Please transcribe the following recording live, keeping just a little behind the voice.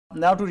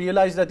Now, to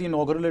realize that the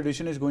inaugural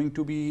edition is going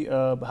to be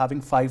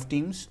having 5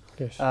 teams,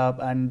 Yes.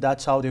 And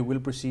that's how they will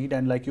proceed.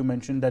 And like you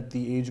mentioned, that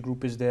the age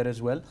group is there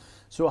as well.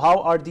 So, how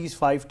are these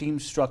 5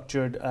 teams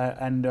structured,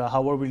 and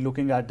how are we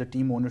looking at the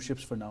team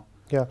ownerships for now?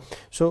 Yeah.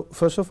 So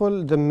first of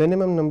all, the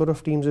minimum number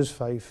of teams is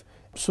 5.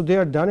 So they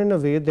are done in a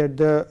way that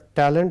the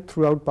talent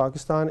throughout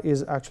Pakistan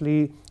is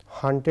actually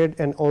hunted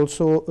and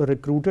also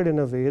recruited in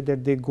a way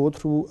that they go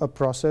through a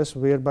process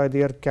whereby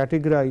they are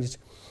categorized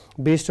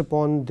based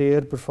upon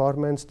their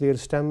performance, their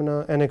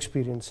stamina and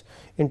experience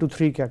into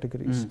 3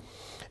 categories.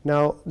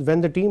 Now,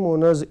 when the team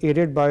owners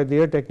aided by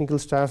their technical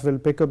staff will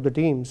pick up the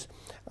teams,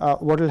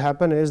 what will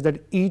happen is that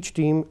each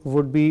team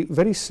would be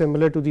very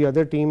similar to the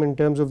other team in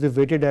terms of the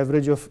weighted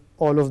average of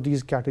all of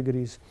these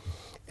categories.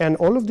 And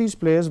all of these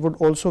players would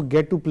also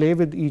get to play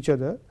with each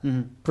other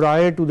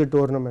prior to the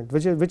tournament,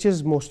 which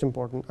is most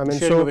important. I mean,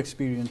 sharing of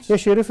experience. Yeah,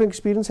 share of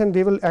experience, and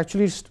they will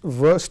actually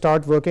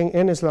start working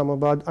in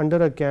Islamabad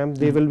under a camp.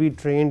 They will be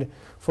trained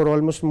for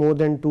almost more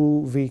than 2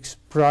 weeks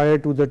prior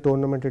to the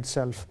tournament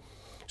itself.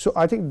 So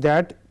I think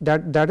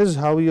that is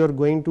how you are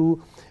going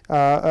to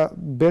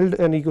build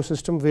an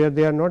ecosystem where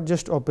they are not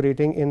just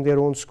operating in their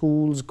own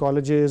schools,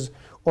 colleges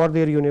or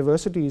their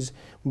universities,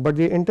 but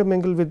they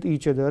intermingle with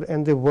each other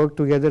and they work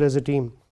together as a team.